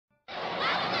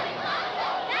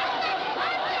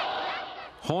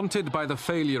Haunted by the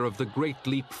failure of the Great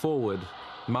Leap Forward,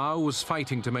 Mao was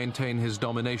fighting to maintain his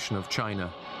domination of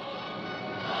China.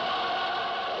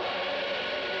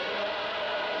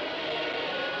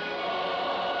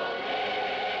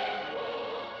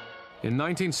 In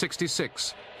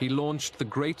 1966, he launched the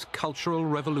Great Cultural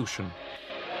Revolution.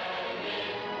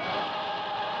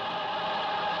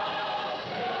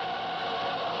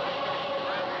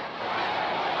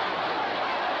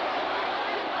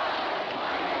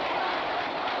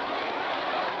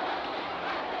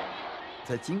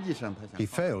 He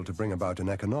failed to bring about an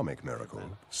economic miracle,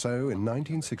 so in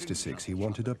 1966 he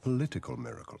wanted a political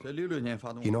miracle.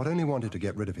 He not only wanted to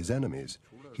get rid of his enemies,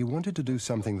 he wanted to do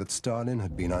something that Stalin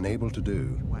had been unable to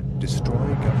do: destroy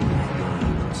government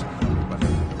units.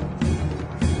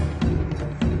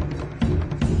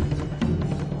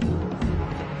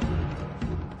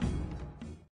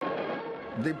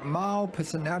 The Mao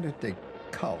personality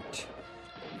cult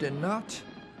did not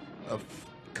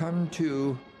come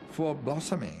to full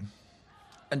blossoming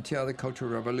until the Cultural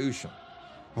Revolution,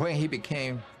 when he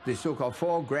became the so-called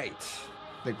four greats: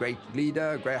 the great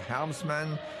leader, great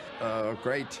helmsman,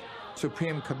 great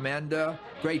supreme commander,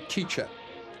 great teacher.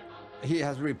 He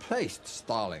has replaced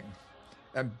Stalin,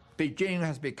 and Beijing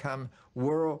has become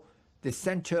the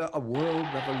center of world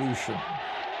revolution.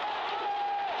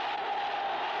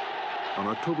 On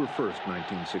October 1st,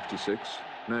 1966,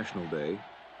 National Day,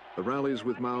 the rallies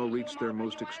with Mao reached their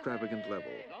most extravagant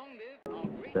level.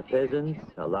 The peasants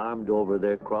alarmed over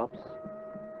their crops,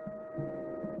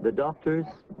 the doctors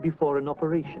before an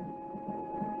operation,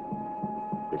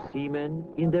 the seamen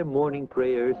in their morning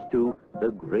prayers to the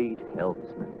great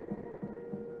helmsman,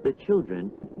 the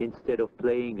children instead of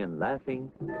playing and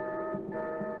laughing,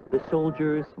 the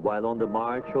soldiers while on the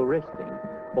march or resting,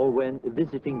 or when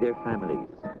visiting their families.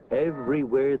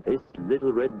 Everywhere this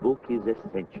little red book is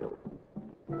essential.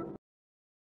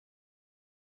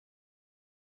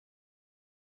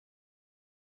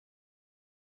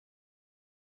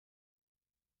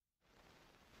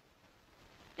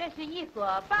这是一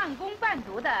所半工半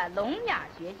读的聋哑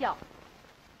学校，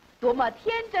多么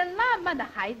天真烂漫的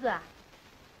孩子啊！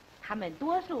他们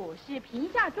多数是贫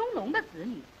下中农的子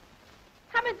女，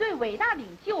他们对伟大领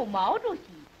袖毛主席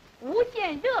无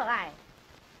限热爱。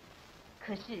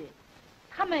可是，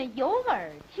他们有耳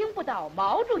听不到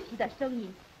毛主席的声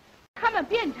音，他们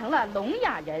变成了聋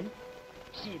哑人，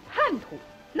是叛徒、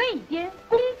内奸、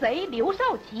公贼刘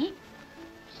少奇，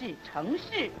是城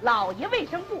市老爷卫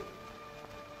生部。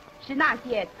是那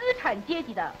些资产阶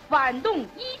级的反动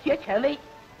医学权威，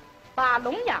把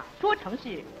聋哑说成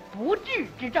是不治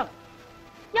之症。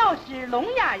要使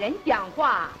聋哑人讲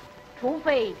话，除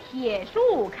非铁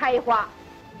树开花。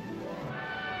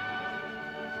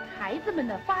孩子们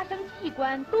的发声器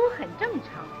官都很正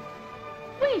常，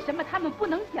为什么他们不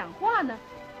能讲话呢？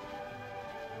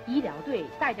医疗队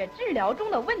带着治疗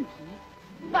中的问题，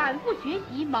反复学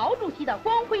习毛主席的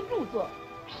光辉著作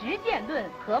《实践论》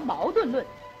和《矛盾论》。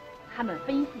他们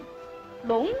分析，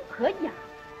聋和哑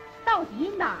到底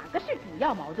哪个是主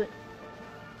要矛盾？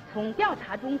从调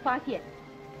查中发现，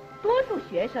多数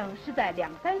学生是在2、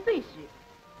3岁时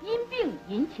因病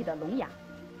引起的聋哑。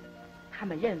他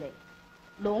们认为，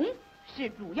聋是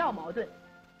主要矛盾，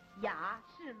哑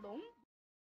是聋。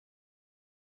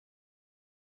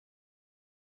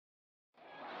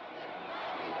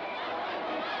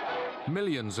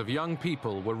Millions of young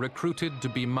people were recruited to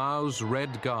be Mao's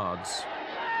Red Guards.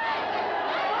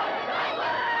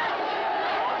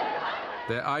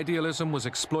 Their idealism was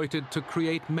exploited to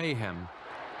create mayhem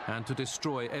and to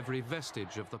destroy every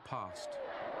vestige of the past.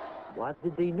 What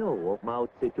did they know of Mao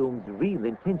Zedong's real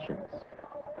intentions?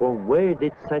 From where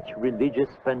did such religious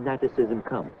fanaticism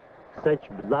come? Such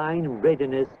blind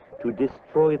readiness to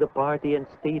destroy the party and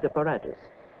state apparatus,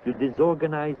 to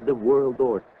disorganize the world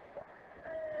order?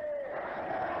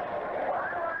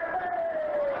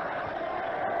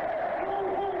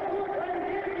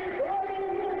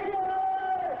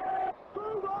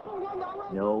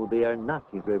 No, they are not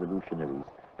revolutionaries,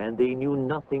 and they knew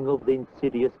nothing of the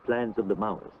insidious plans of the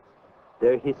Maoists.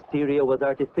 Their hysteria was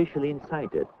artificially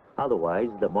incited, otherwise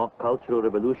the mock cultural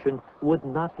revolution would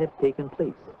not have taken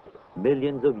place.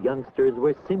 Millions of youngsters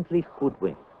were simply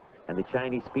hoodwinked, and the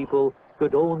Chinese people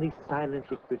could only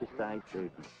silently criticize their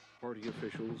deeds. Party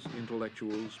officials,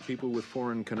 intellectuals, people with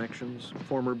foreign connections,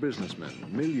 former businessmen,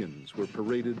 millions were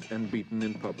paraded and beaten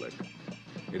in public.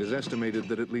 It is estimated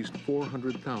that at least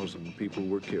 400,000 people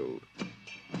were killed.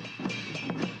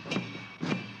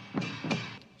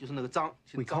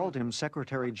 We called him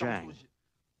Secretary Zhang.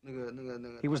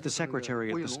 He was the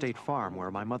secretary at the State Farm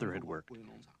where my mother had worked.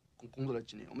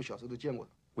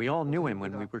 We all knew him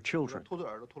when we were children.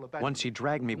 Once he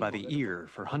dragged me by the ear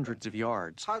for hundreds of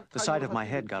yards. The side of my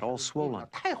head got all swollen.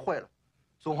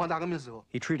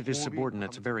 He treated his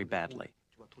subordinates very badly.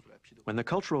 When the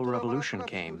Cultural Revolution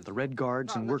came, the Red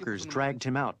Guards and workers dragged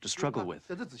him out to struggle with.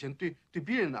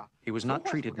 He was not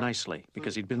treated nicely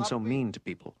because he'd been so mean to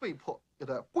people.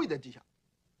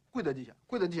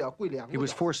 He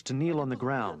was forced to kneel on the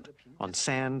ground, on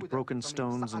sand, broken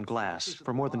stones, and glass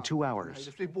for more than 2 hours.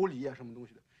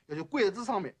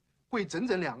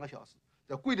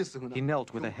 He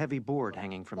knelt with a heavy board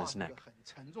hanging from his neck.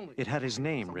 It had his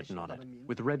name written on it,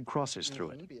 with red crosses through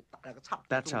it.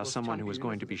 That's how someone who was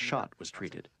going to be shot was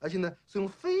treated. The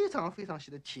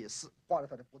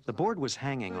board was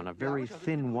hanging on a very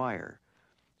thin wire,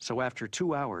 so after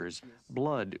 2 hours,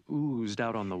 blood oozed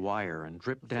out on the wire and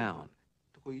dripped down.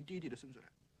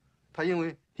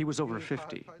 He was over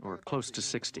 50, or close to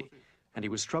 60, and he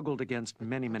was struggled against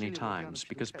many, many times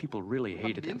because people really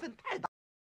hated him.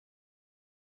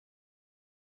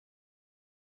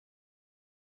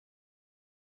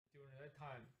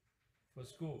 Time for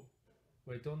school,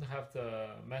 we don't have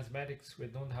the mathematics, we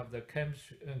don't have the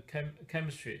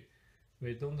chemistry,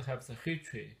 we don't have the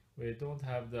history, we don't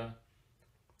have the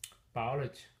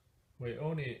biology. We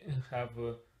only have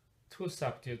 2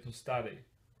 subjects to study.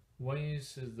 One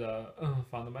is the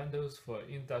fundamentals for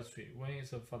industry, one is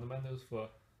the fundamentals for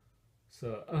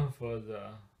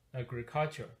the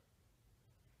agriculture.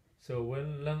 So we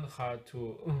learn how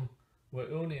to we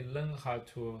only learn how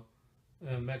to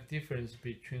make difference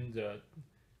between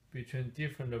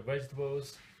different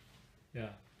vegetables,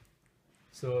 yeah.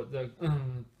 So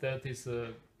that is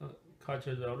a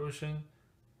cultural revolution.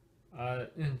 I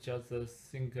just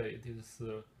think it is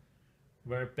a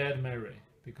very bad memory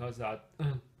because I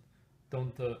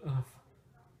didn't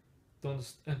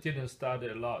study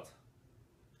a lot.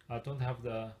 I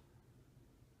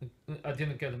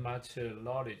didn't get much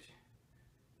knowledge.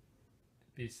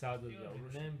 Besides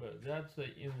remember that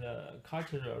in the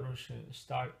Cultural Revolution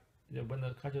when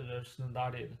the Cultural Revolution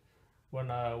started, when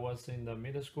I was in the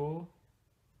middle school,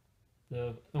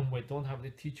 we don't have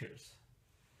the teachers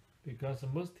because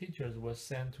most teachers were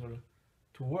sent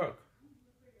to work,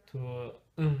 to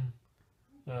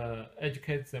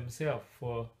educate themselves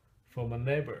from a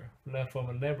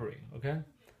neighboring. Okay,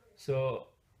 so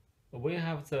we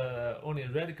have the only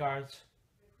Red Guards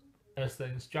as the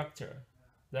instructor.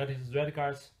 That is Red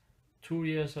Guards 2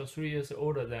 years or 3 years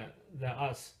older than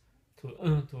us to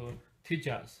teach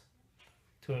us,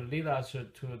 to lead us to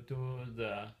do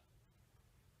the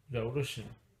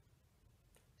revolution.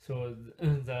 So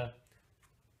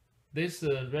these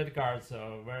Red Guards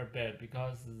are very bad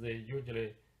because they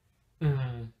usually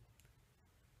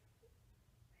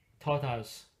taught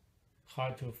us how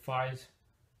to fight,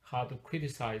 how to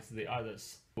criticize the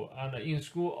others. And in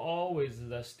school, always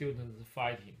the students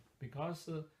fighting. Because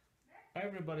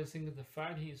everybody thinks the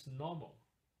fighting is normal,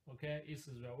 okay? It's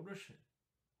a revolution.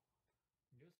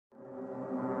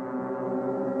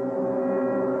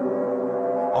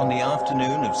 On the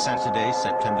afternoon of Saturday,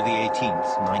 September the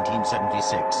 18th,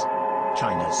 1976,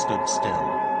 China stood still.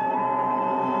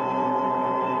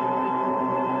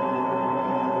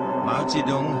 Mao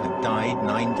Zedong had died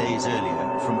 9 days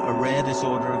earlier from a rare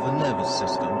disorder of the nervous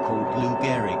system called Lou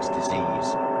Gehrig's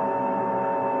disease.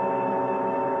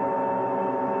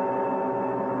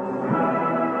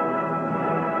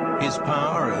 His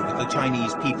power over the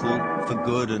Chinese people, for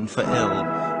good and for ill,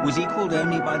 was equalled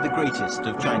only by the greatest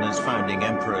of China's founding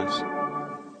emperors.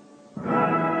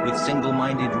 With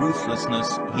single-minded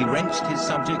ruthlessness, he wrenched his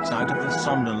subjects out of the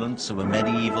somnolence of a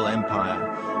medieval empire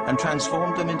and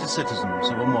transformed them into citizens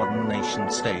of a modern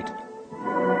nation-state.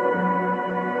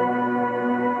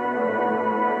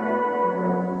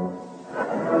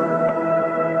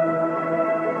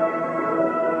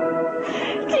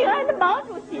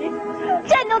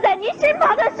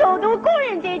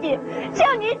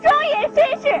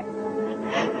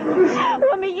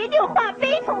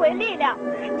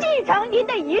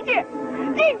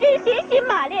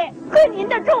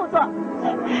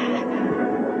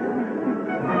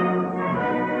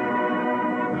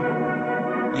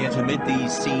 Yet amid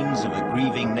these scenes of a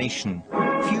grieving nation,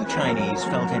 few Chinese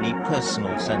felt any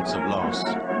personal sense of loss.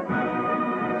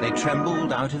 They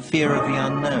trembled out of fear of the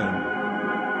unknown.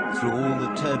 Through all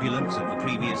the turbulence of the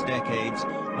previous decades,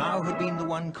 Mao had been the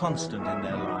one constant in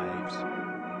their lives.